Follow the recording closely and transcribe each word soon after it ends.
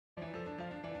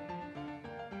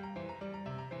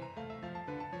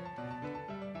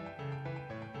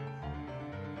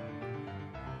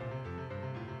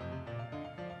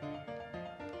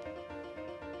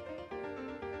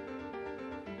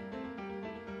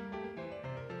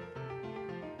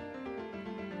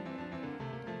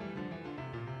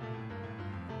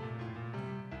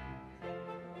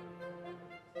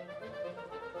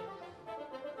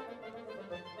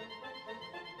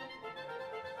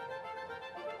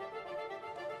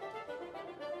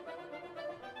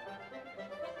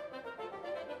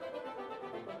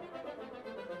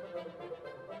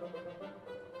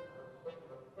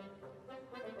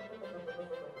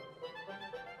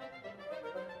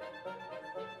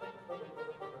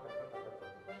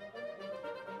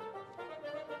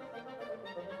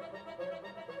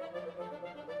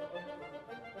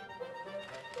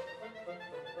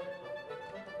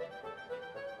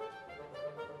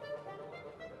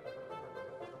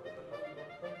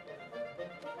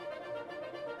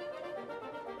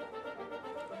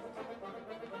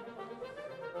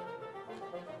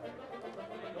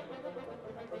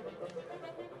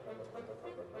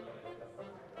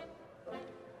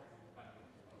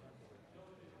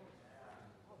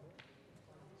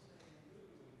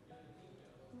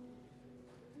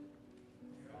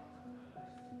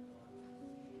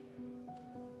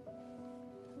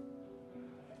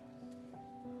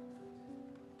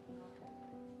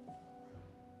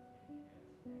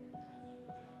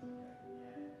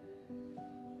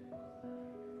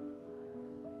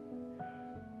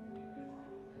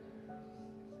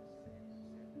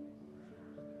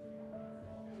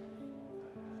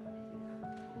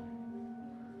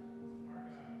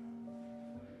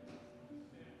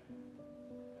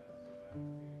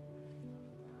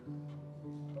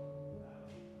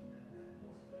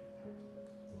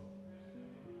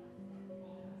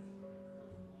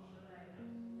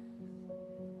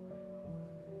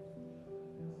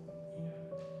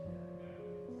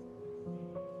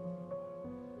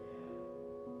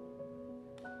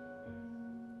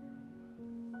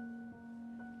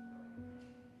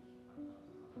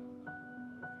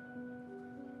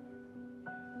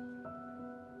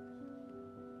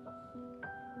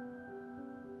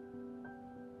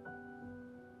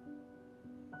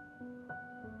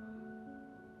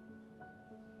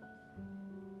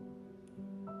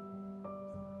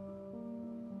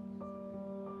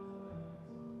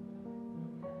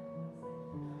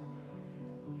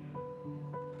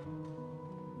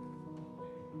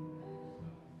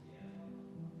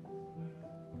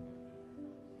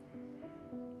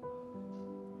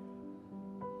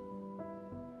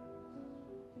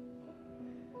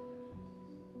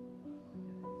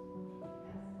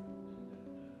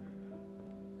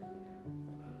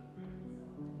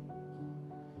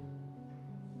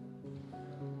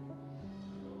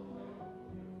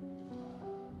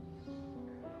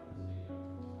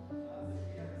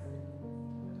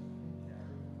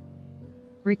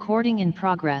Recording in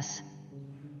progress.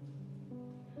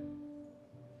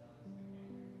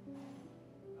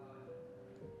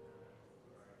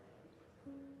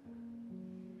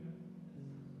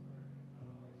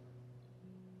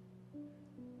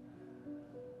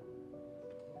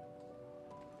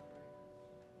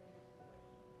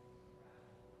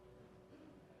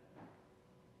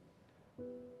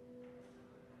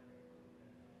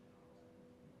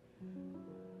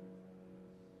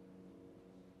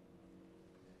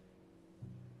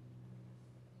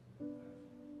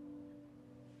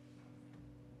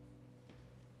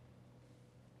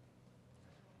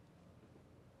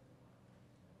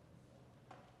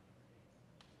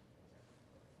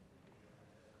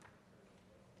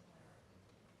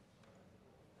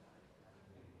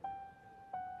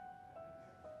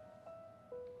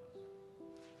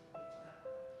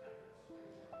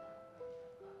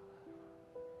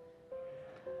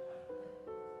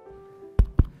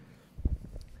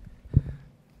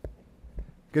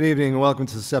 Good evening and welcome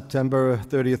to the September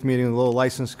 30th meeting of the Lowell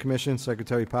License Commission.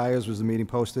 Secretary Pires, was the meeting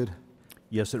posted?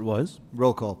 Yes, it was.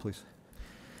 Roll call, please.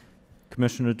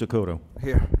 Commissioner Dakota.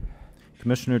 Here.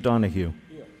 Commissioner Donahue.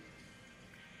 Here.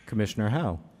 Commissioner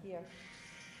Howe. Here.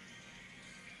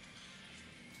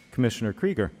 Commissioner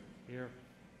Krieger. Here.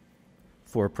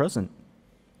 4 present.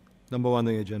 Number 1 on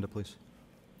the agenda, please.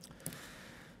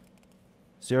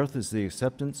 0th is the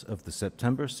acceptance of the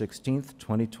September 16th,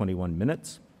 2021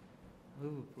 minutes.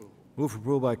 Move approval. Move for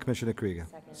approval by Commissioner Krieger.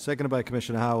 Seconded by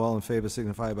Commissioner Howe. All in favor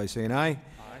signify by saying aye. Aye.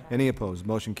 Any opposed?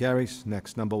 Motion carries.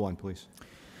 Next, number 1, please.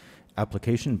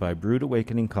 Application by Brood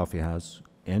Awakening Coffee House,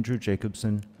 Andrew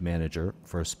Jacobson, manager,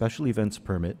 for a special events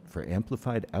permit for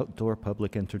amplified outdoor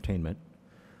public entertainment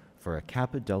for a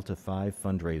Kappa Delta Phi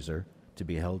fundraiser to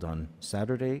be held on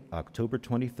Saturday, October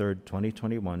 23rd,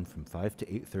 2021 from 5 to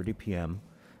 8:30 p.m.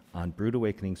 on Brood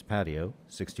Awakening's patio,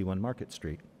 61 Market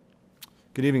Street.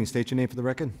 Good evening. State your name for the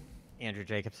record. Andrew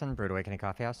Jacobson, Brood Awakening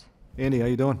Coffee House. Andy, how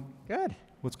you doing? Good.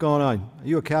 What's going on? Are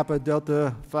you a Kappa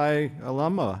Delta Phi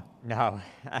alum? Or? No,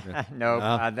 no.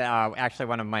 No? Actually,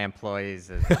 one of my employees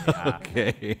is,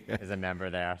 Okay. is a member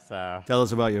there. So, Tell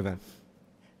us about your event.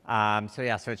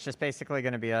 so it's just basically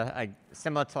going to be a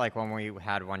similar to like when we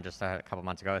had one just a couple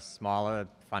months ago, a smaller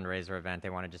fundraiser event. They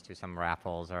want to just do some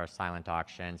raffles or silent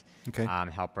auctions, Okay.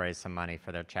 help raise some money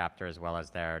for their chapter as well as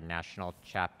their national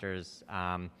chapters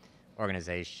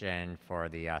organization for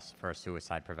the for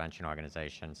suicide prevention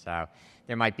organization. So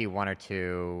there might be 1 or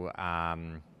 2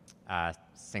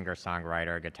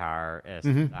 singer-songwriter,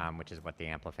 guitarist, which is what the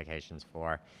amplification's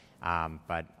for.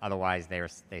 But otherwise,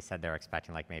 they said they're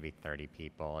expecting like maybe 30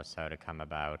 people or so to come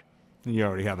about. You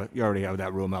already have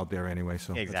that room out there anyway,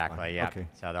 so that's Exactly, fine. yeah. Okay.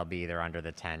 So they'll be either under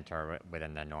the tent or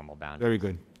within the normal boundaries. Very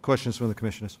good. Questions from the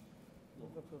commissioners?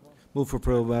 Move for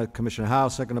approval by Commissioner Howe,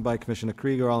 seconded by Commissioner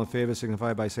Krieger. All in favor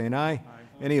signify by saying aye. Aye.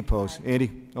 Any opposed? Andy,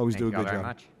 always do a Thank you all good very job.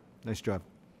 much. Nice job.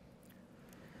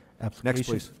 Application, Next,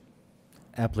 please.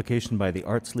 Application by the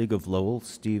Arts League of Lowell,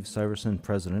 Steve Syverson,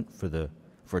 president,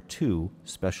 for 2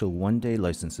 special one-day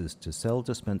licenses to sell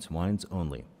dispense wines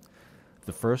only.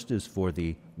 The first is for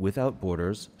the Without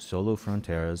Borders Solo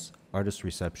Fronteras Artist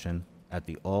Reception at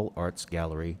the All Arts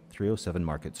Gallery, 307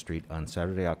 Market Street on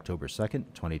Saturday, October 2nd,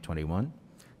 2021,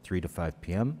 3 to 5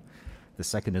 p.m. The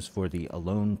second is for the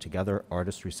Alone Together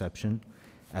Artist Reception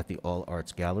at the All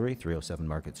Arts Gallery, 307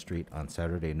 Market Street on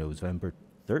Saturday, November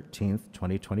 13th,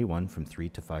 2021 from 3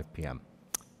 to 5 p.m.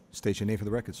 State your name for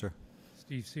the record, sir.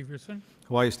 Steve Severson.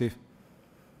 How are you, Steve?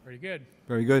 Pretty good.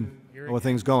 Very good. Here How are again.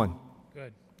 things going?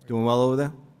 Good. Doing well over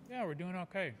there? Yeah, we're doing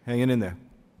okay. Hanging in there.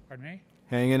 Pardon me?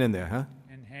 Hanging in there, huh?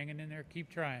 And hanging in there. Keep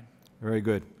trying. Very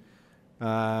good.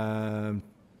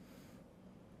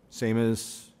 Same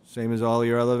as all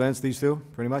your other events, these two,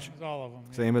 pretty much? That's all of them.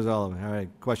 yeah. Same as all of them. All right.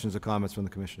 Questions or comments from the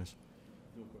commissioners?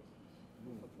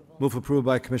 Move approved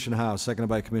by Commissioner Howe, seconded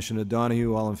by Commissioner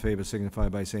Donahue. All in favor signify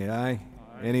by saying aye.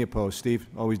 Any opposed? Steve,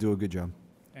 always do a good job.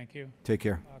 Thank you. Take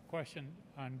care. Question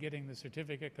on getting the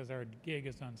certificate because our gig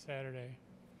is on Saturday.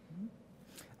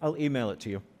 I'll email it to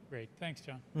you. Great. Thanks,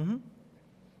 John.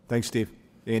 Thanks, Steve.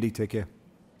 Andy, take care.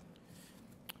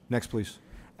 Next, please.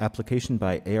 Application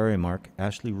by ARA Mark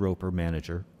Ashley Roper,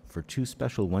 manager, for 2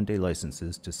 special one-day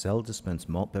licenses to sell dispense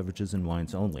malt beverages and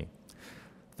wines only.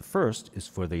 The first is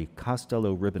for the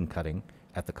Costello ribbon cutting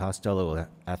at the Costello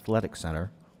Athletic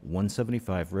Center,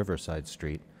 175 Riverside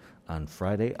Street, on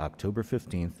Friday, October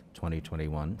 15th,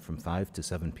 2021, from 5 to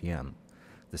 7 p.m.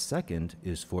 The second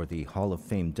is for the Hall of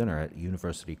Fame dinner at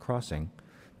University Crossing,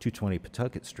 220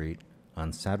 Pawtucket Street,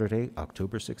 on Saturday,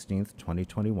 October 16th,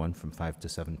 2021, from 5 to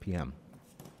 7 p.m.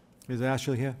 Is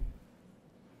Ashley here?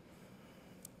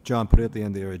 John, put it at the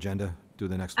end of your agenda. do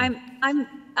the next one.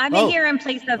 I'm Oh. here in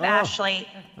place of Oh. Ashley.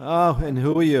 Oh, and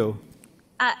who are you?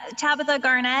 Tabitha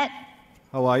Garnett.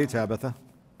 How are you, Tabitha?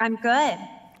 I'm good.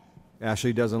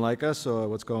 Ashley doesn't like us, or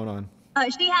what's going on?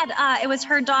 She had, it was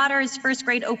her daughter's first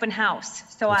grade open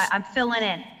house, so I'm filling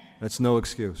in. That's no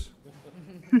excuse.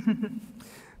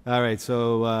 All right,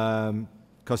 so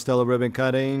Costello ribbon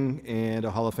cutting and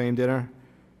a Hall of Fame dinner?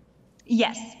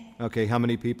 Yes. Okay, how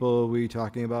many people are we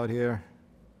talking about here?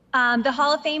 The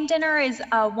Hall of Fame dinner is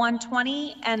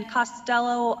 120, and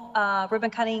Costello ribbon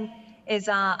cutting is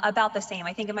about the same.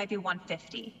 I think it might be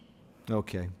 150.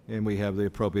 Okay, and we have the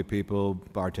appropriate people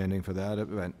bartending for that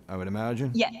event, I would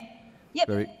imagine? Yeah.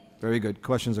 Yep. Very good.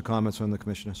 Questions or comments from the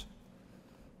commissioners?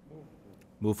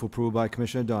 Move for approval by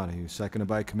Commissioner Donahue, seconded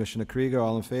by Commissioner Krieger.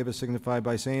 All in favor signify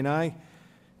by saying aye.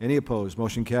 Any opposed?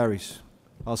 Motion carries.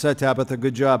 All set, Tabitha.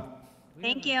 Good job.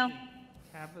 Thank you.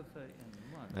 Tabitha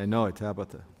in months, I know it,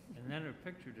 Tabitha. and then her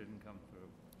picture didn't come through.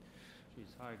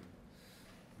 She's hiding.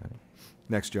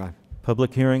 Next, John.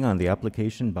 Public hearing on the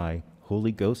application by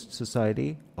Holy Ghost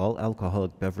Society, all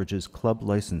alcoholic beverages club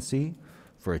licensee,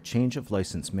 for a change of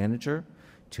license manager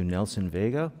to Nelson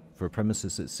Vega for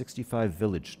premises at 65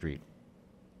 Village Street.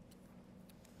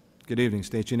 Good evening.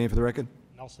 State your name for the record.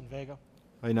 Nelson Vega,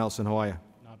 Hi, Nelson. How are you?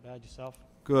 not bad yourself?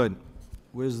 Good.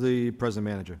 Where's the present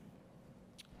manager?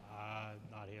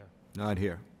 Not here. Not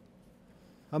here.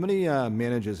 How many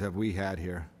managers have we had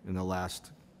here in the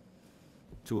last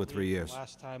 2 or 3 years?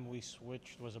 Last time we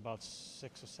switched was about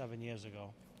 6 or 7 years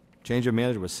ago. Change of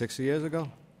manager was 6 years ago?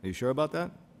 Are you sure about that?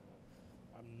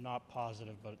 I'm not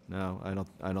positive, but No,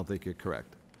 I don't think you're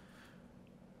correct.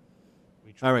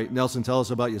 we tried. All right, Nelson, tell us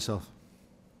about yourself.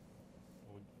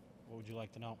 What would you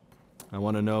like to know? I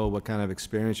want to know what kind of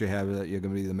experience you have that you're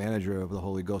going to be the manager of the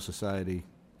Holy Ghost Society.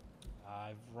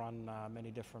 I've run many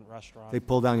different restaurants. Hey,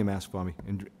 pull down your mask for me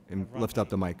and Right. lift up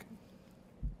the mic.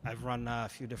 I've run a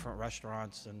few different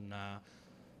restaurants in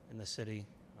the city.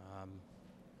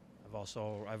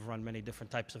 I've run many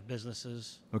different types of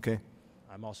businesses. Okay,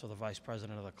 I'm also the vice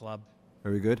president of the club.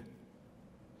 very good.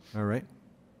 All right.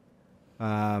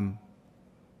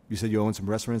 You said you own some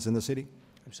restaurants in the city?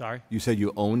 I'm sorry? You said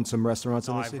you own some restaurants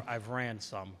in No, the city? I've ran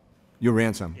some. You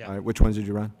ran some? Yeah. All right, which ones did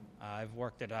you run? I've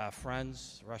worked at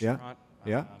Friends Restaurant.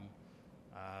 Yeah.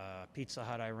 Pizza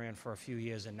Hut I ran for a few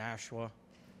years in Nashua.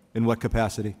 In what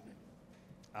capacity?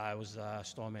 I was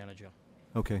store manager.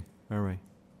 Okay, all right.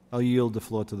 I'll yield the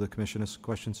floor to the commissioners.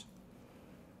 Questions?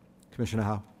 Commissioner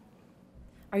Howe?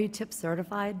 Are you tip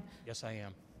certified? Yes, I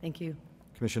am. Thank you.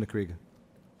 Commissioner Krieger?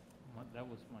 That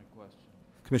was my question.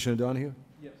 Commissioner Donahue?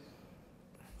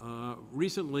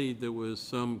 Recently, there was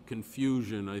some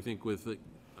confusion, I think, with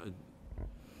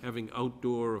having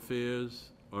outdoor affairs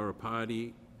or a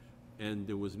party, and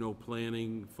there was no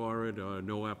planning for it or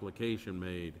no application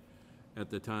made at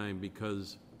the time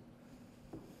because,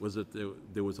 was it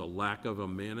there was a lack of a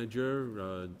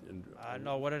manager?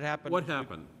 No, what had happened? What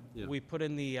happened? Yeah. We put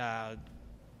in the,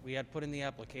 we had put in the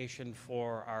application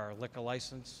for our liquor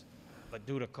license, but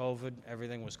due to COVID,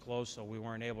 everything was closed, so we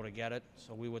weren't able to get it.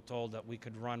 So we were told that we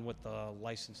could run with the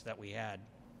license that we had.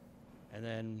 And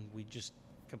then we just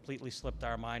completely slipped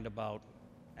our mind about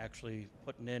actually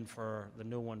putting in for the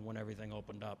new one when everything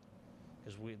opened up.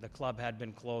 Because the club had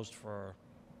been closed for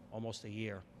almost a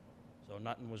year, so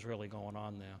nothing was really going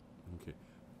on there. Okay.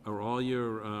 Are all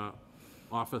your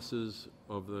offices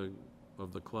of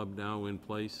the club now in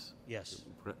place? Yes.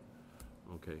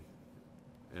 Okay.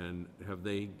 And have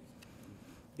they,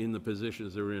 in the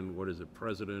positions they're in, what is it,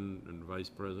 president and vice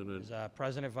president? There's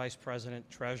president, vice president,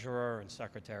 treasurer, and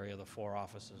secretary of the 4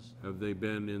 offices. Have they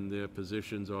been in their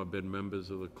positions or been members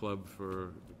of the club for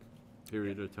a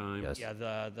period of time? Yes. Yeah,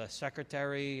 the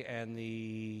secretary and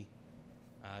the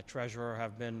treasurer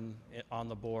have been on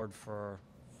the board for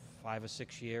 5 or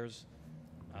 6 years.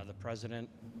 The president,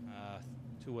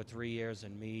 2 or 3 years,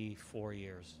 and me, 4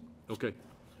 years. Okay.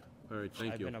 All right,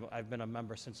 thank you. I've been a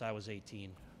member since I was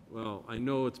 18. Well, I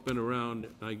know it's been around,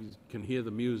 I can hear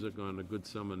the music on a good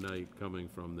summer night coming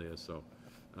from there, so.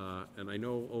 And I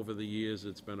know over the years,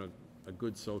 it's been a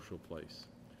good social place.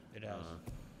 It has.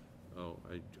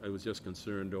 I was just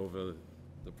concerned over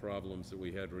the problems that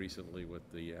we had recently with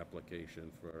the application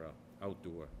for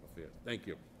outdoor affairs. Thank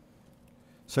you.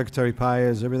 Secretary Paya,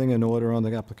 is everything in order on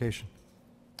the application?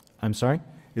 I'm sorry?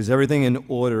 Is everything in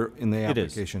order in the It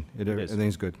is. application? It is.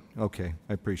 Everything's good. Okay,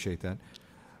 I appreciate that.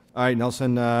 All right,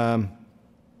 Nelson,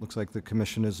 looks like the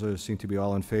commissioners seem to be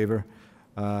all in favor.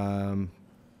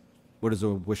 What is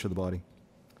the wish of the body?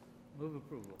 Move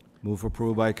approval. Move for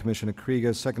approval by Commissioner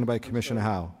Krieger, seconded by Commissioner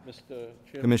Howe. Mr.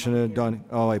 Chairman. Commissioner Don,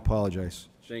 oh, I apologize.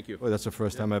 Thank you. Oh, that's the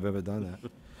first time I've ever done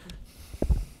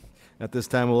that. At this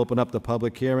time, we'll open up the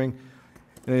public hearing.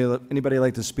 Anybody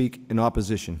like to speak in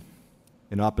opposition?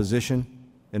 In opposition?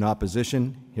 In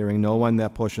opposition? Hearing no one,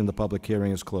 that portion of the public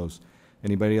hearing is closed.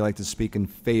 Anybody like to speak in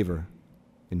favor?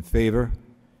 In favor?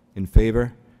 In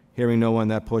favor? Hearing no one,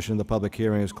 that portion of the public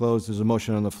hearing is closed. There's a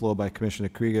motion on the floor by Commissioner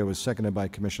Krieger. It was seconded by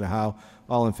Commissioner Howe.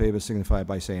 All in favor signify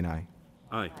by saying aye.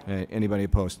 Aye. Anybody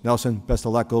opposed? Nelson, best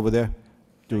of luck over there.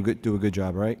 Do a good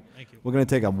job, all right? Thank you. We're going to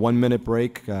take a 1-minute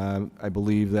break. I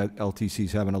believe that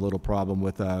LTC's having a little problem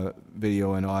with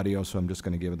video and audio, so I'm just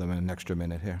going to give them an extra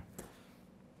minute here.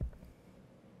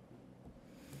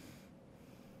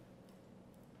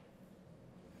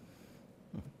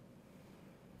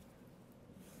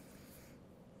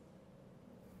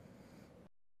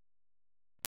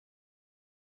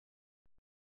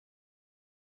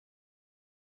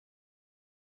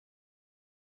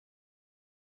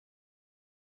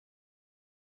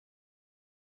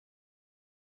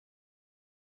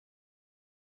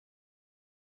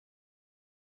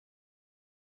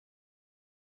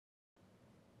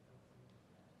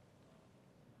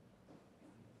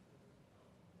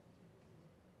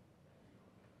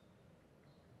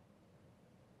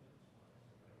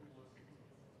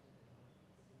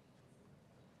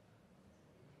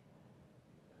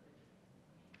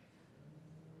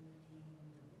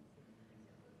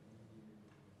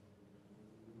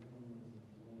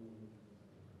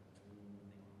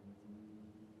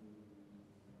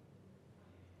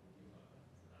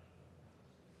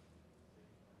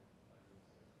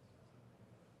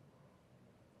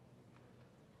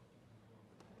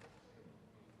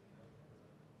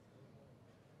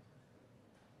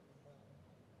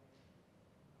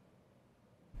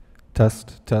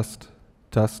 Test, test,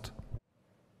 test.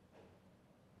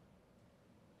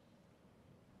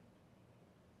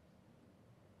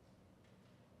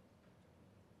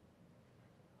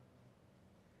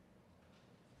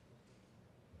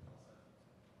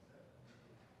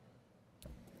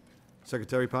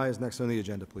 Secretary Pai is next on the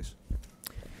agenda, please.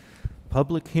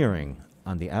 Public hearing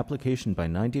on the application by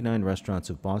 99 Restaurants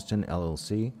of Boston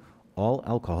LLC, all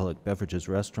alcoholic beverages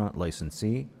restaurant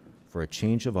licensee, for a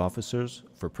change of officers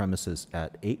for premises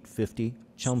at 850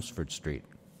 Chelmsford Street.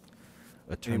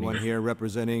 Anyone here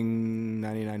representing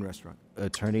 99 Restaurant?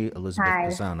 Attorney Elizabeth Hi.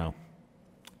 Pisano.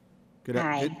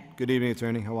 Good evening,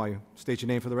 attorney. How are you? State your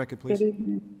name for the record, please. Good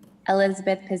evening.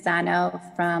 Elizabeth Pisano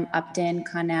from Upton,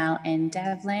 Connell, and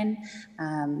Devlin,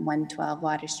 112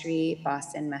 Water Street,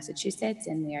 Boston, Massachusetts,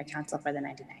 and we are counsel for the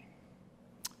 99.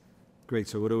 Great.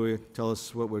 So tell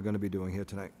us what we're going to be doing here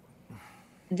tonight.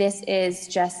 This is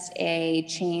just a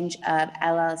change of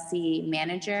LLC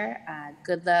manager.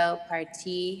 Goodlow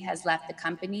Partee has left the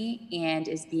company and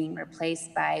is being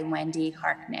replaced by Wendy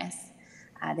Harkness.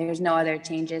 There's no other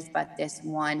changes but this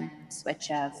one switch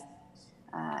of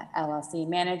LLC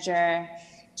manager,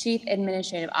 chief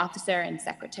administrative officer, and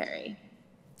secretary.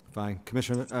 Fine.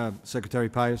 Commissioner, Secretary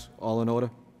Pius, all in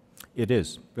order? It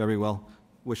is. Very well.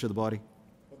 Wish of the body?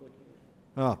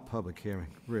 Public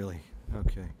hearing, really?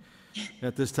 Okay.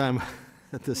 At this time,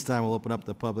 we'll open up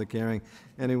the public hearing.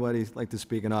 Anybody like to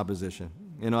speak in opposition?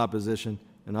 In opposition?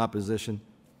 In opposition?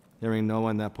 Hearing no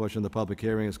one, that portion of the public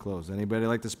hearing is closed. Anybody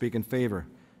like to speak in favor?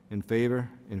 In favor?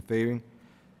 In favor?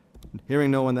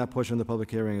 Hearing no one, that portion of the public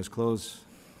hearing is closed.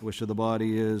 Wish of the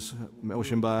body is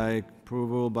motion by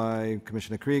approval by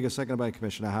Commissioner Krieger, seconded by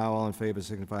Commissioner Howell. All in favor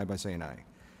signify by saying aye.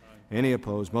 Any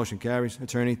opposed? Motion carries.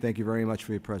 Attorney, thank you very much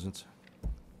for your presence.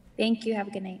 Thank you. Have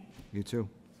a good night. You too.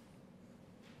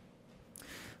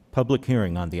 Public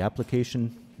hearing on the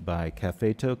application by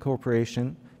Cafeto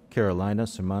Corporation, Carolina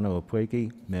Sermano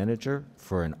Opuegi, manager,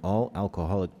 for an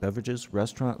all-alcoholic beverages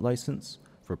restaurant license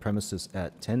for premises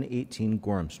at 1018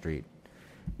 Gorham Street.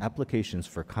 Applications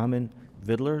for common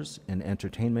victuallers and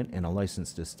entertainment in a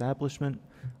licensed establishment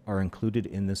are included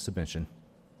in this submission.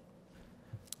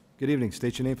 Good evening.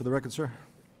 State your name for the record, sir.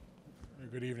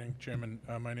 Good evening, Chairman.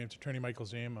 My name is Attorney Michael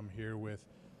Zam. I'm here with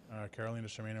Carolina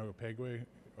Sermano Opuegi,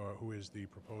 who is the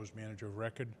proposed manager of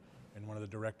record and one of the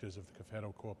directors of the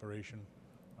Cafeto Corporation,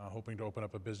 hoping to open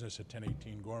up a business at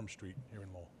 1018 Gorham Street here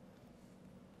in Lowell.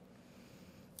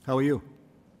 How are you?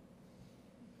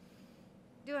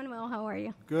 Doing well. How are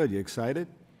you? Good. You excited?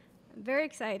 Very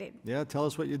excited. Yeah, tell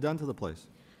us what you've done to the place.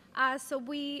 So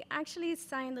we actually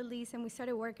signed the lease and we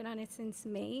started working on it since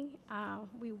May.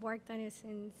 We worked on it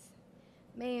since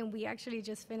May and we actually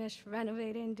just finished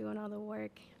renovating, doing all the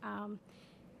work.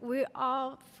 We're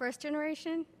all first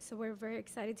generation, so we're very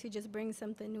excited to just bring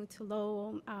something new to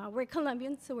Lowell. We're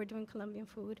Colombian, so we're doing Colombian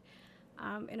food.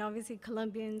 And obviously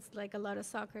Colombians like a lot of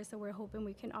soccer, so we're hoping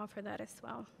we can offer that as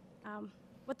well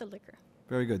with the liquor.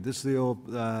 Very good. This is the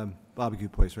old barbecue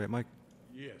place, right, Mike?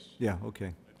 Yes. Yeah, okay,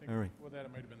 I think all right. before that,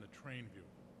 it might have been the train view.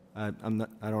 I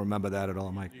don't remember that at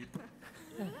all, Mike.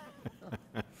 It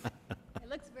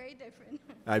looks very different.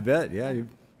 I bet, yeah, you've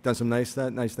done some nice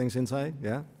things inside,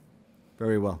 yeah?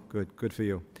 Very well, good for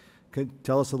you. Could you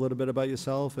tell us a little bit about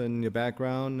yourself and your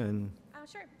background and,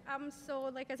 Sure. So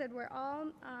like I said, we're all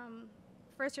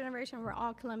first generation. We're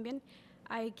all Colombian.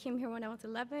 I came here when I was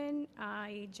 11.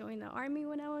 I joined the army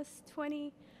when I was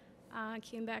 20.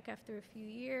 Came back after a few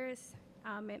years.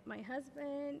 Met my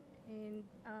husband, and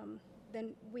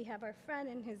then we have our friend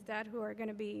and his dad who are going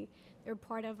to be, they're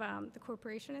part of the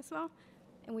corporation as well.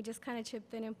 And we just kind of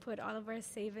chipped in and put all of our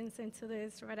savings into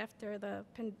this right after the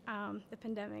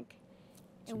pandemic.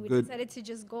 And we decided to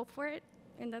just go for it,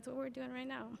 and that's what we're doing right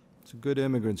now. it's a good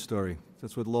immigrant story.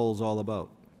 That's what Lowell's all about.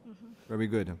 Very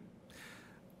good.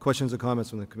 Questions or comments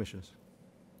from the commissioners?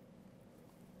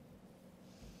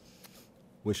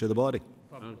 Wish of the body.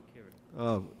 Public hearing.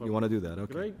 Oh, you want to do that,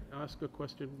 Could okay. I ask a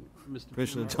question, Mr.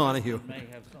 Commissioner Chairman? Donahue. May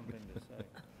have something to say.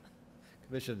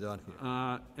 Commissioner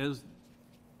Donahue. As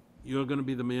you're going to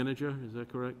be the manager, is that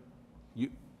correct? You,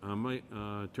 my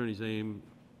attorney's aim,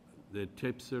 they're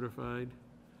tip certified.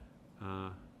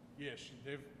 Yes,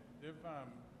 they've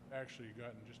actually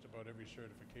gotten just about every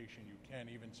certification you can,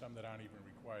 even some that aren't even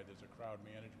required. There's a crowd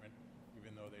management,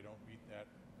 even though they don't meet that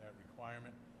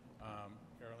requirement.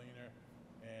 Carolina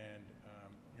and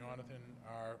Jonathan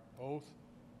are both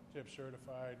tip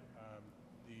certified.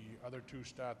 The other two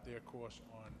start their course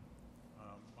on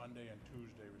Monday and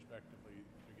Tuesday respectively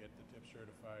to get the tip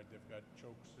certified. They've got the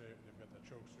choke serve.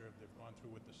 They've gone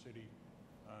through with the city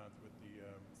with the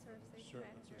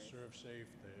serve safe,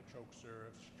 the choke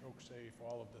safe,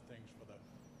 all of the things for the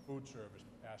food service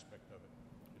aspect of it.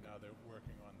 And now they're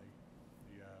working on the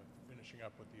finishing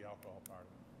up with the alcohol part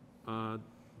of it.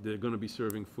 They're going to be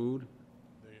serving food?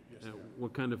 Yes, they are.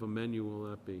 What kind of a menu will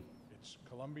that be? It's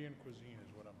Colombian cuisine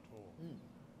is what I'm told.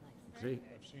 See?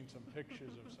 I've seen some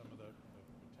pictures of some of the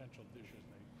potential dishes,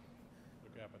 and they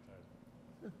look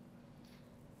appetizing.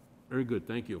 Very good,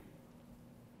 thank you.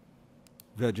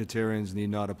 Vegetarians need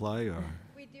not apply, or?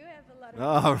 We do have a lot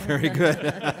of. Oh, very good.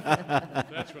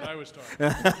 That's what I was talking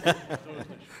about. Those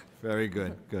dishes. Very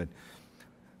good, good.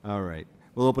 All right.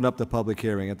 We'll open up the public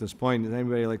hearing. At this point, does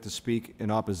anybody like to speak in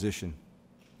opposition?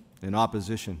 In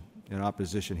opposition? In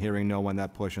opposition. Hearing no one,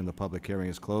 that portion of the public hearing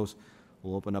is closed.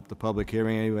 We'll open up the public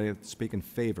hearing. Anybody like to speak in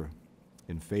favor?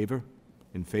 In favor?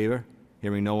 In favor?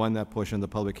 Hearing no one, that portion of the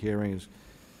public hearing is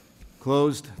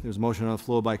closed. There's a motion on the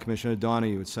floor by Commissioner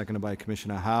Donahue. It's seconded by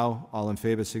Commissioner Howe. All in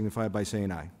favor signify by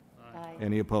saying aye. Aye.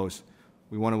 Any opposed?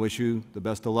 We want to wish you the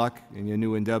best of luck in your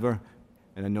new endeavor,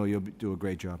 and I know you'll do a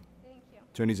great job. Thank you.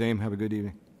 Attorney Zame, have a good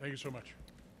evening. Thank you so much.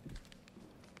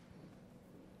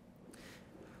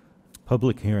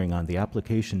 Public hearing on the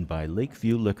application by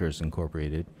Lakeview Liquors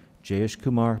Incorporated, Jayesh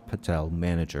Kumar Patel,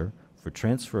 manager, for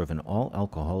transfer of an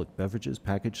all-alcoholic beverages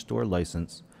package store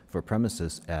license for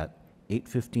premises at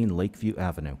 815 Lakeview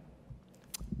Avenue.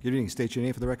 Good evening. State your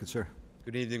name for the record, sir.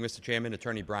 Good evening, Mr. Chairman.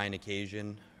 Attorney Brian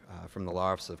Occasion from the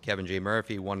law office of Kevin J.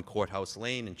 Murphy, 1 Courthouse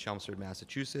Lane in Chelmsford,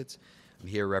 Massachusetts. I'm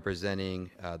here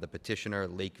representing the petitioner,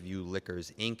 Lakeview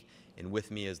Liquors, Inc., and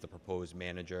with me is the proposed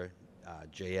manager,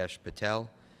 Jayesh Patel.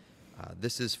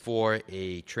 This is for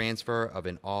a transfer of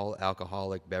an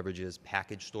all-alcoholic beverages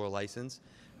package store license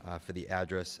for the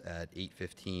address at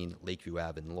 815 Lakeview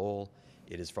Ave in Lowell.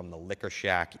 It is from the Liquor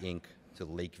Shack, Inc. to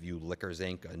Lakeview Liquors,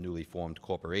 Inc., a newly formed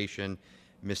corporation.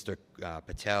 Mr.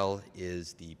 Patel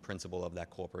is the principal of that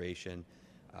corporation.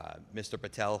 Mr.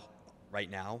 Patel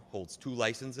right now holds 2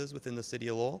 licenses within the city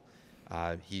of Lowell.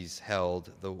 He's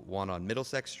held the one on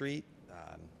Middlesex Street.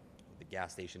 The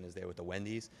gas station is there with the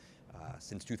Wendy's.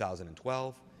 Since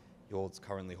 2012, he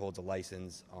currently holds a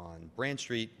license on Brand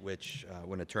Street, which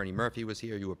when Attorney Murphy was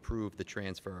here, you approved the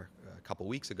transfer a couple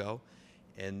weeks ago.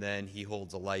 And then he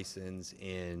holds a license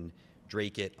in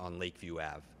Dracut on Lakeview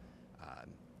Ave.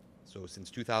 So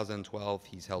since 2012,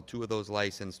 he's held 2 of those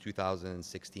licenses.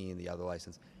 2016, the other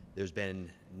license. There's been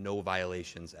no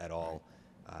violations at all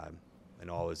in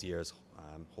all his years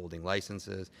holding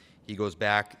licenses. He goes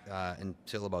back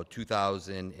until about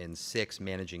 2006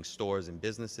 managing stores and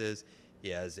businesses. He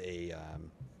has a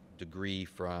degree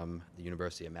from the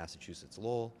University of Massachusetts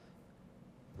Lowell.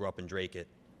 Grew up in Dracut,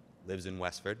 lives in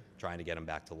Westford, trying to get him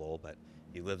back to Lowell, but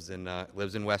he lives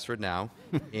in Westford now,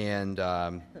 and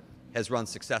has run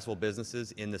successful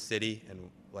businesses in the city, and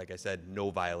like I said, no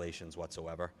violations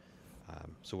whatsoever.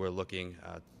 So we're looking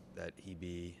that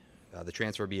the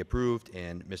transfer be approved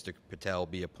and Mr. Patel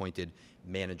be appointed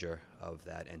manager of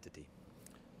that entity.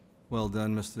 Well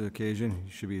done, Mr. Occasion.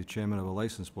 You should be the chairman of a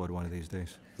license board one of these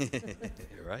days.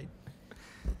 You're right.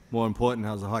 More important,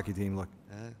 how's the hockey team look?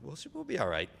 We'll be all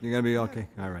right. You're going to be okay?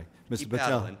 All right. Mr. Keep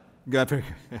Patel. battling.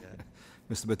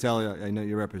 Mr. Patel, I know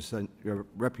your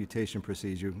reputation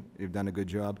precedes you. You've done a good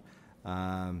job.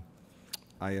 I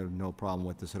have no problem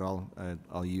with this at all.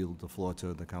 I'll yield the floor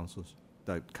to the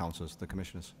the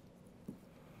commissioners.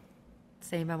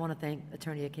 Same, I want to thank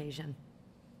Attorney Occasion.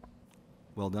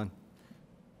 Well done.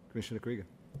 Commissioner Krieger.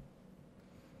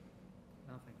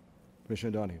 Nothing.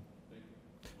 Commissioner Donahue.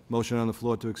 Motion on the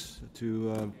floor to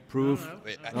approve.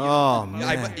 Wait, Oh, man.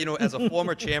 As a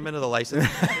former chairman of the License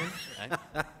Commission,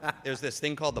 there's this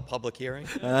thing called the public hearing.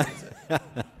 Oh,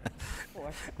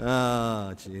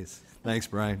 jeez. Thanks,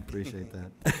 Brian. Appreciate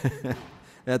that.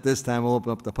 At this time, we'll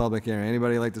open up the public hearing.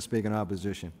 Anybody like to speak in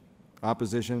opposition?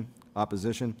 Opposition?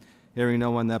 Opposition? Hearing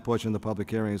no one, that portion of the public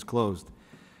hearing is closed.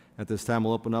 At this time,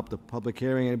 we'll open up the public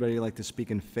hearing. Anybody like to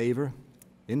speak in favor?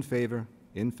 In favor?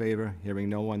 In favor? Hearing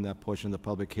no one, that portion of the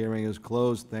public hearing is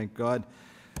closed. Thank God.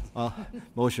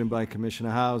 Motion by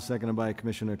Commissioner Howe, seconded by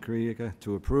Commissioner Krieger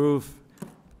to approve.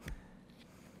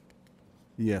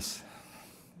 Yes.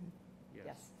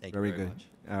 Thank you Very very good. much.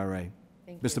 All right.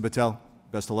 Thank Mr. you. Patel,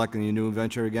 best of luck in your new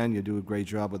venture again. You do a great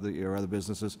job with your other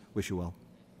businesses. Wish you well.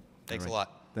 Thanks All a right.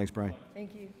 lot. Thanks, Brian.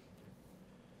 Thank you.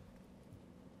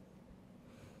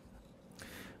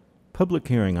 Public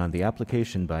hearing on the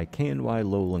application by K&Y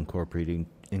Lowell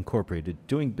Incorporated,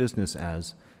 doing business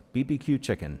as BBQ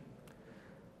Chicken.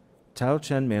 Tao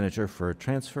Chen, manager, for a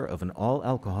transfer of an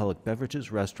all-alcoholic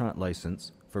beverages restaurant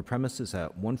license for premises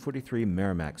at 143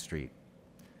 Merrimack Street.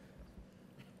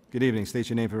 Good evening. State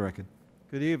your name for the record.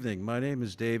 Good evening. My name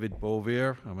is David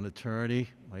Bovier. I'm an attorney.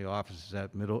 My office is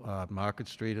at Market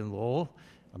Street in Lowell.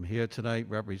 I'm here tonight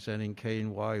representing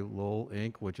K&Y Lowell,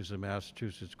 Inc., which is a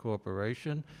Massachusetts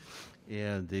corporation.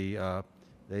 And they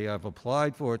have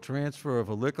applied for a transfer of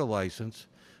a liquor license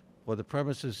for the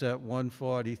premises at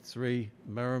 143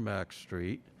 Merrimack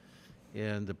Street.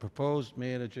 And the proposed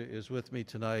manager is with me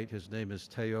tonight. His name is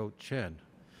Tao Chen.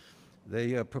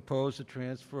 They propose a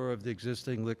transfer of the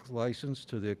existing liquor license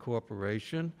to their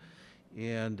corporation,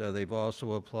 and they've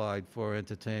also applied for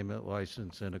entertainment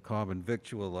license and a common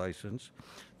victual license.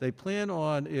 They plan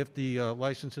on, if the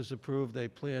license is approved, they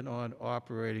plan on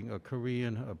operating a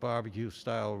Korean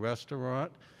barbecue-style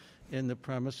restaurant in the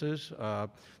premises.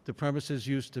 The premises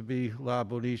used to be La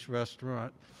Boniche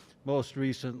Restaurant. Most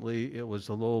recently, it was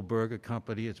the Lowell Burger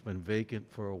Company. It's been vacant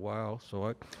for a while,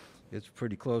 so it's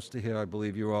pretty close to here. I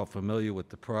believe you're all familiar with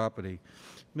the property.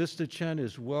 Mr. Chen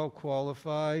is well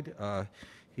qualified.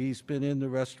 He's been in the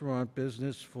restaurant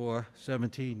business for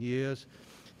 17 years.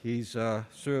 He's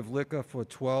served liquor for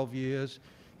 12 years.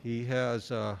 He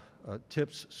has a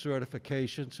TIPS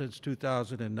certification since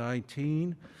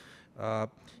 2019.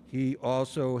 He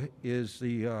also is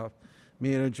the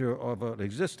manager of an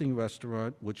existing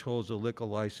restaurant which holds a liquor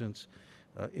license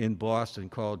in Boston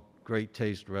called Great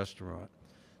Taste Restaurant.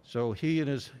 So he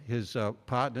and his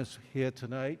partners here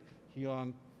tonight,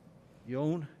 Hyung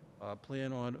Yoon,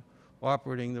 plan on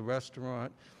operating the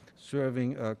restaurant,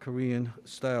 serving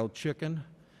Korean-style chicken,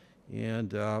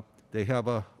 and they have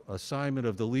a assignment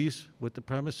of the lease with the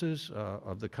premises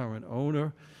of the current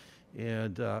owner,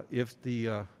 and if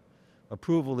the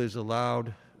approval is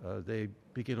allowed, they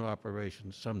begin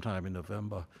operations sometime in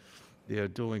November. They're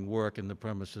doing work in the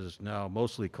premises now,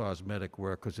 mostly cosmetic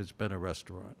work because it's been a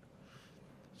restaurant.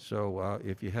 So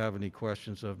if you have any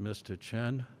questions of Mr.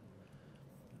 Chen.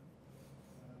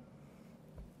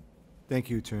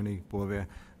 Thank you, Attorney Bovier.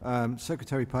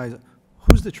 Secretary Pais,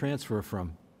 who's the transfer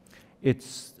from?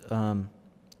 It's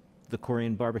the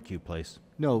Korean barbecue place.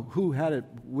 No, who had it?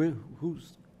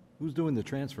 Who's doing the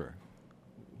transfer?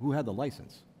 Who had the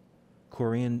license?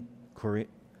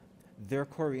 They're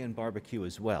Korean barbecue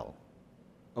as well.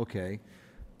 Okay.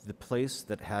 The place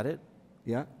that had it,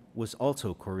 yeah, was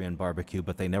also Korean barbecue,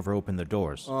 but they never opened the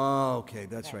doors. Oh, okay,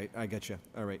 that's right. I get you.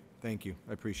 All right, thank you.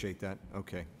 I appreciate that.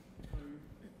 Okay.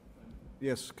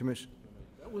 Yes, Commissioner.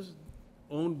 That was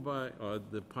owned by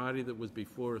the party that was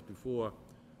before us before.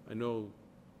 I know.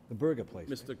 The burger place.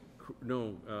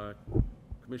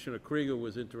 Commissioner Krieger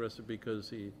was interested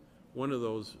because one of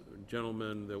those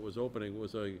gentlemen that was opening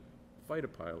was a fighter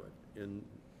pilot in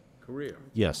Korea.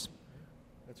 Yes.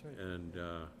 That's right. And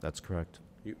that's correct.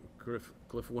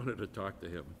 Cliff wanted to talk to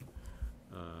him.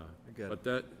 get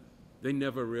But they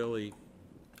never really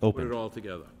Opened. put it all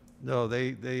together. No,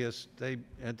 they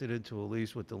entered into a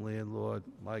lease with the landlord.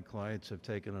 My clients have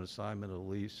taken an assignment of the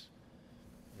lease,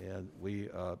 and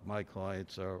my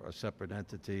clients are a separate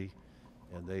entity,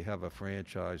 and they have a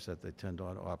franchise that they tend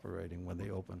on operating when they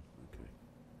open. Okay.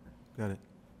 Got it.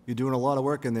 You're doing a lot of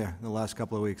work in there in the last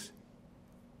couple of weeks.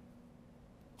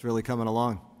 It's really coming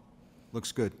along.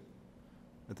 Looks good.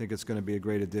 I think it's going to be a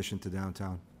great addition to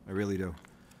downtown. I really do.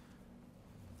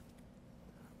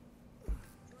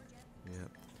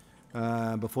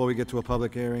 Yeah. Before we get to a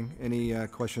public hearing, any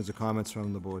questions or comments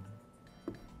from the board?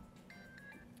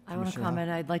 I want to Commissioner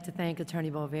comment, I'd like to thank Attorney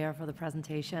Bovier for the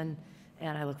presentation,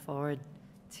 and I look forward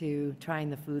to trying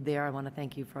the food there. I want to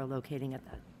thank you for locating at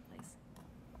that place.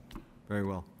 Very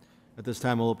well. At this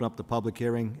time, we'll open up the public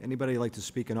hearing. Anybody like to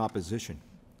speak in opposition?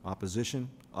 Opposition?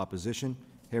 Opposition?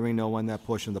 Hearing no one, that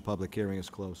portion of the public hearing is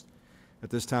closed. At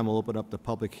this time, we'll open up the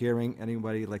public hearing.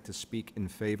 Anybody like to speak in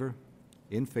favor?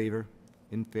 In favor?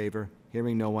 In favor?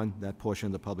 Hearing no one, that portion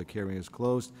of the public hearing is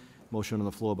closed. Motion on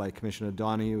the floor by Commissioner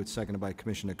Donahue. It's seconded by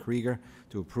Commissioner Krieger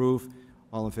to approve.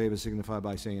 All in favor signify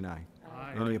by saying aye.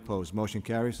 Aye. Any opposed? Motion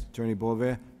carries. Attorney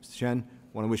Bovier, Mr. Chen,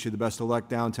 want to wish you the best of luck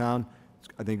downtown.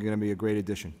 I think you're going to be a great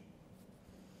addition.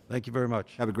 Thank you very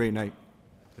much. Have a great night.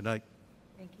 Good night.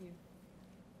 Thank you.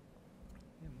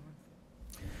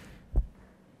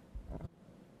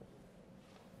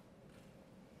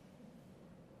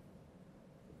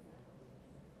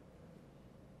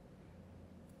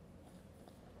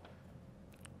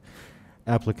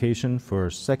 Application for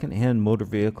second-hand motor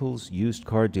vehicles used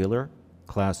car dealer,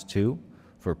 Class 2,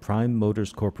 for Prime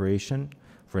Motors Corporation,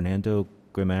 Fernando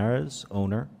Guimaraes,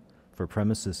 owner, for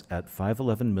premises at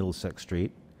 511 Middlesex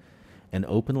Street, an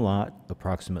open lot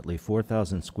approximately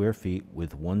 4,000 square feet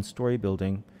with one-story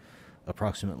building,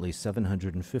 approximately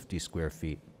 750 square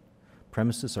feet.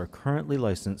 Premises are currently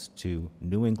licensed to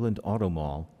New England Auto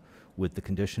Mall with the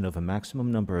condition of a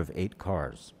maximum number of 8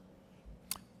 cars.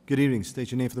 Good evening.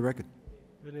 State your name for the record.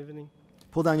 Good evening.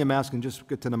 Pull down your mask and just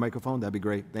get to the microphone. That'd be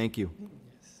great. Thank you.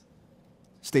 Yes.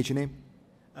 State your name.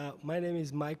 My name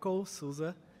is Michael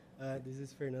Souza. This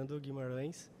is Fernando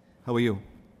Guimarães. How are you?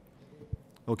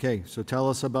 Okay, so tell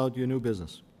us about your new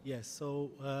business. Yes, so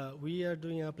we are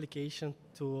doing an application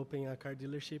to open a car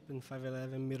dealership in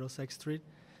 511 Middlesex Street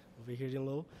over here in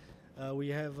Lowell. We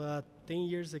have 10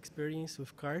 years experience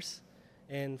with cars,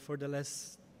 and for the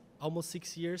last almost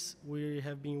 6 years, we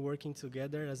have been working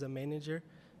together as a manager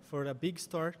for a big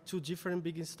store, 2 different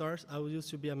big stores. I used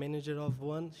to be a manager of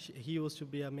one, he used to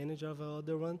be a manager of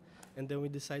another one, and then we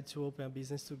decided to open a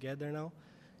business together now.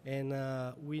 And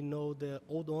we know the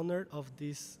old owner of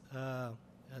this,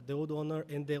 the old owner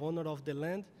and the owner of the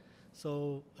land.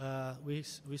 So we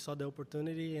saw the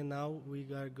opportunity, and now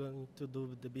we are going to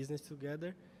do the business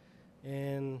together,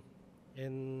 and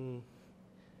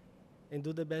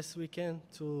do the best we can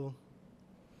to,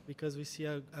 because we see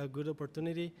a good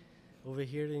opportunity over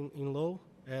here in Lowell.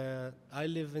 I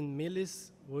live in Millis,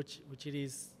 which it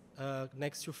is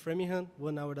next to Framingham,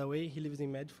 1 hour away. He lives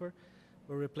in Medford.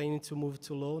 We're planning to move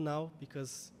to Lowell now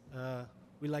because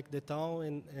we like the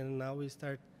town, and now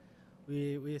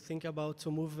we think about to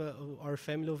move our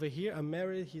family over here. I'm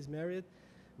married, he's married,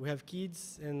 we have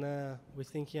kids, and we're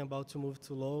thinking about to move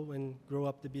to Lowell and grow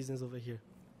up the business over here.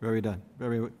 Very done.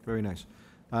 Very, very nice.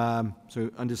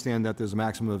 So understand that there's a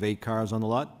maximum of 8 cars on the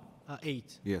lot?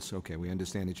 8. Yes, okay, we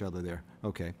understand each other there.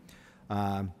 Okay.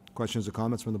 Questions or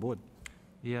comments from the board?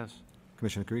 Yes.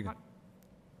 Commissioner Krieger.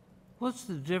 What's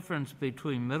the difference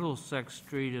between Middlesex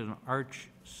Street and Arch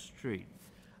Street?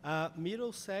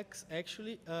 Middlesex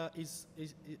actually is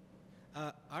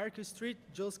Arch Street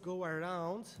just go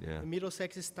around. Yeah.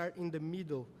 Middlesex start in the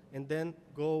middle and then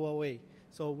go away.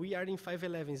 So we are in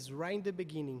 511, it's right in the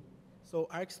beginning. So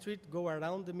Arch Street go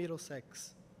around the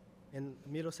Middlesex. And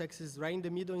Middlesex is right in the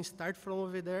middle and start from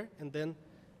over there and then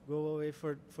go away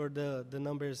for the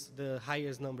numbers, the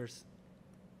highest numbers.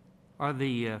 Are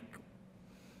the,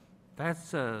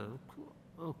 that's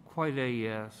quite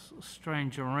a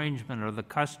strange arrangement. Are the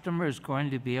customers going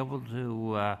to be able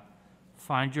to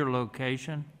find your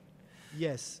location?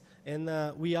 Yes. And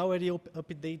we already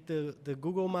update the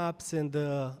Google Maps and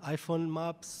the iPhone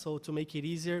Maps, so to make it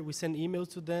easier, we send emails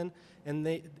to them. And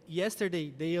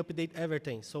yesterday, they update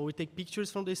everything. So we take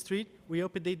pictures from the street, we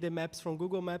update the maps from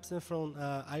Google Maps and from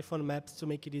iPhone Maps to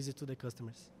make it easy to the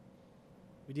customers.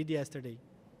 We did yesterday.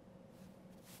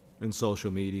 And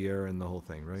social media and the whole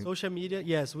thing, right? Social media,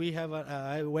 yes. We have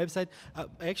a website.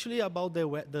 Actually, about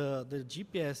the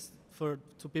GPS,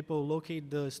 to people locate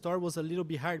the store was a little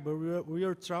bit hard, but we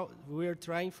are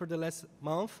trying for the last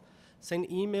month, send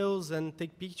emails and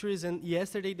take pictures, and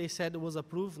yesterday they said it was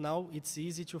approved. Now it's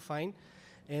easy to find.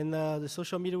 And the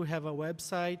social media, we have a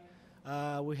website,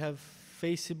 we have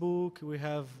Facebook, we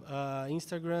have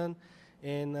Instagram,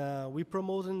 and we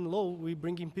promote in Lowell. We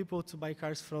bringing people to buy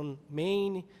cars from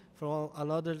Maine, from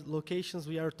another locations.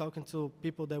 We are talking to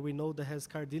people that we know that has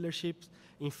car dealerships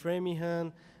in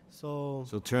Framingham. So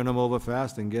turn them over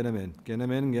fast and get them in. Get them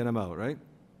in and get them out, right?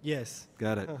 Yes.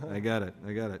 Got it. I got it.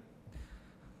 I got it.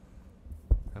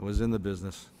 I was in the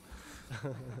business.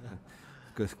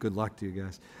 Good luck to you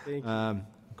guys. Thank you.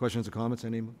 Questions or comments?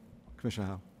 Any? Commissioner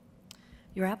Howe?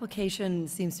 Your application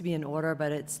seems to be in order,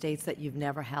 but it states that you've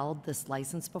never held this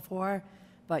license before,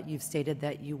 but you've stated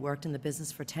that you worked in the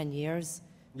business for 10 years.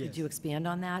 Yes. Could you expand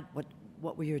on that?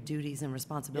 What were your duties and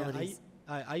responsibilities?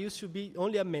 I used to be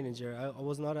only a manager. I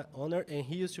was not an owner, and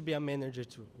he used to be a manager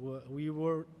too. We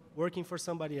were working for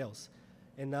somebody else.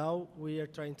 And now we are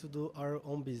trying to do our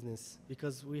own business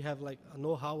because we have like a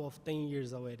know-how of 10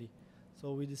 years already.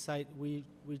 So we decide we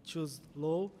choose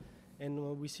Lowell, and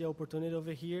when we see opportunity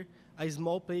over here, a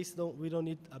small place, we don't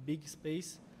need a big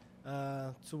space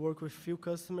to work with few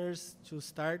customers to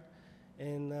start.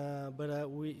 And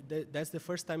that's the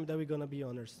first time that we're gonna be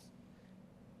owners.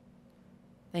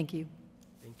 Thank you.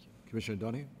 Thank you. Commissioner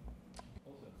Donahue?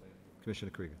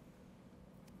 Commissioner Krieger?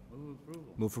 Move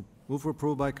approval. Move for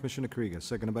approval by Commissioner Krieger,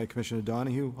 seconded by Commissioner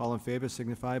Donahue. All in favor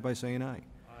signify by saying aye.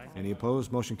 Aye. Any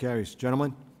opposed? Motion carries.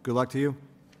 Gentlemen, good luck to you.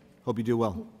 Hope you do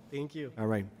well. Thank you. All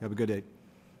right, have a good day.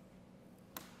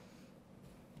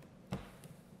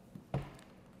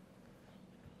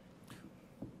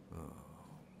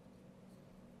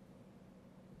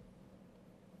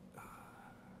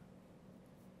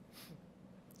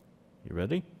 You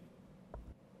ready?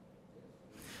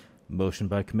 Motion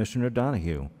by Commissioner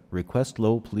Donahue. Request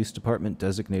Lowell Police Department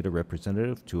designate a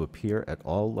representative to appear at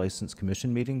all License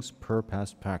Commission meetings per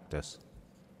past practice.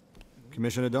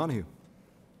 Commissioner Donahue?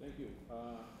 Thank you.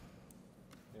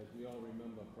 As we all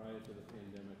remember, prior to the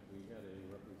pandemic, we had a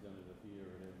representative here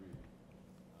at every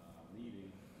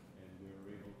meeting, and we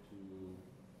were able to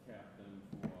tap them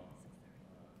for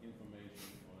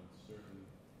information on certain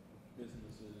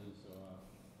businesses or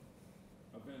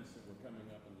events that were coming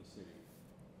up in the city.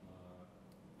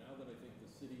 Now that I think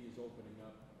the city is opening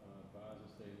up, bars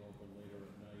are staying open later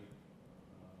at night,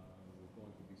 we're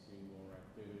going to be seeing more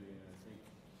activity, and I think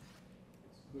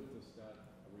it's good to start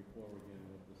a rapport again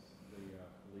with the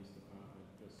police department,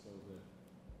 just so that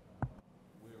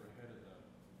we're ahead of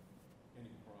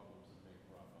any problems that may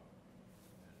crop up.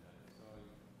 And so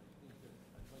I think that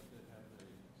I'd like to have the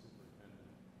superintendent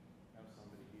have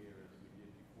somebody here as we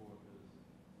did before, because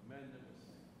the men that were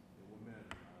sent, they were men,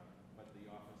 but the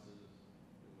officers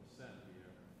that were sent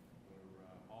here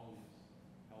were always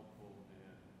helpful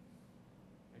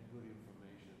and good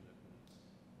information that was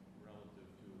relative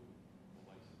to the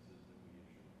licenses that we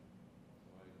issue.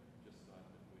 So I just thought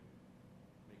that we'd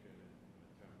make an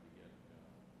attempt to get them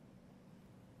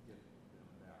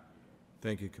back here.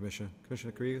 Thank you, Commissioner.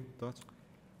 Commissioner Krieger, thoughts?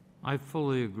 I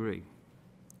fully agree.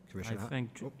 Commissioner I Howe?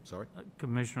 think Oh, sorry.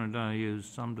 Commissioner Donahue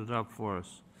summed it up for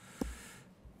us.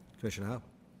 Commissioner Howe?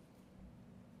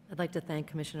 I'd like to thank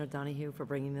Commissioner Donahue for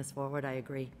bringing this forward. I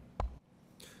agree.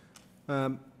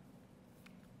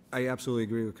 I absolutely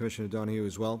agree with Commissioner Donahue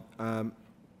as well.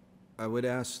 I would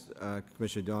ask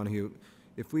Commissioner Donahue,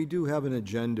 if we do have an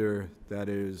agenda that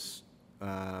is,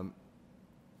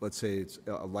 let's say it's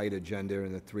a light agenda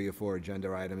and the 3 or 4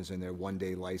 agenda items and they're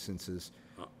one-day licenses,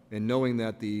 and knowing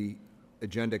that the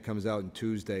agenda comes out on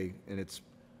Tuesday and it's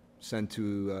sent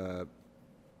to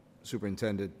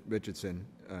Superintendent Richardson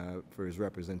for his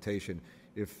representation,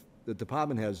 if the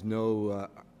department has no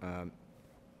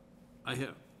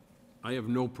I have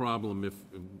no problem if,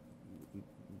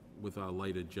 with our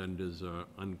light agendas or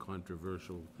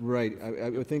uncontroversial. Right, I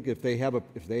would think if they have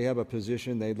a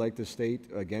position they'd like to state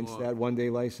against that one-day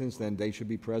license, then they should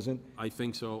be present. I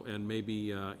think so, and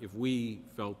maybe if we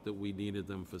felt that we needed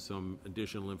them for some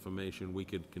additional information, we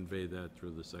could convey that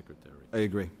through the secretary. I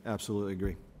agree, absolutely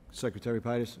agree. Secretary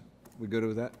Pitus, we good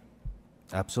with that?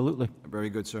 Absolutely. Very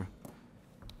good, sir.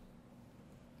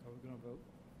 Are we going to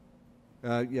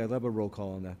vote? Yeah, let's have a roll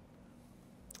call on that.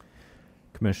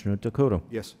 Commissioner Dakota?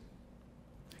 Yes.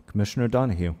 Commissioner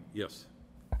Donahue? Yes.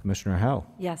 Commissioner Howe?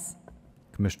 Yes.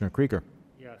 Commissioner Krieger?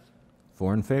 Yes.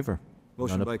 4 in favor.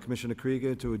 Motion None by Commissioner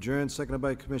Krieger to adjourn, seconded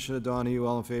by Commissioner Donahue.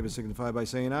 All in favor signify by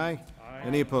saying aye. Aye.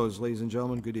 Any opposed? Ladies and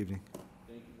gentlemen, good evening.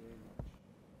 Thank you very much.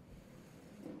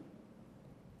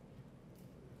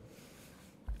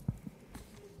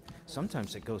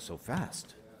 Sometimes it goes so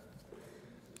fast.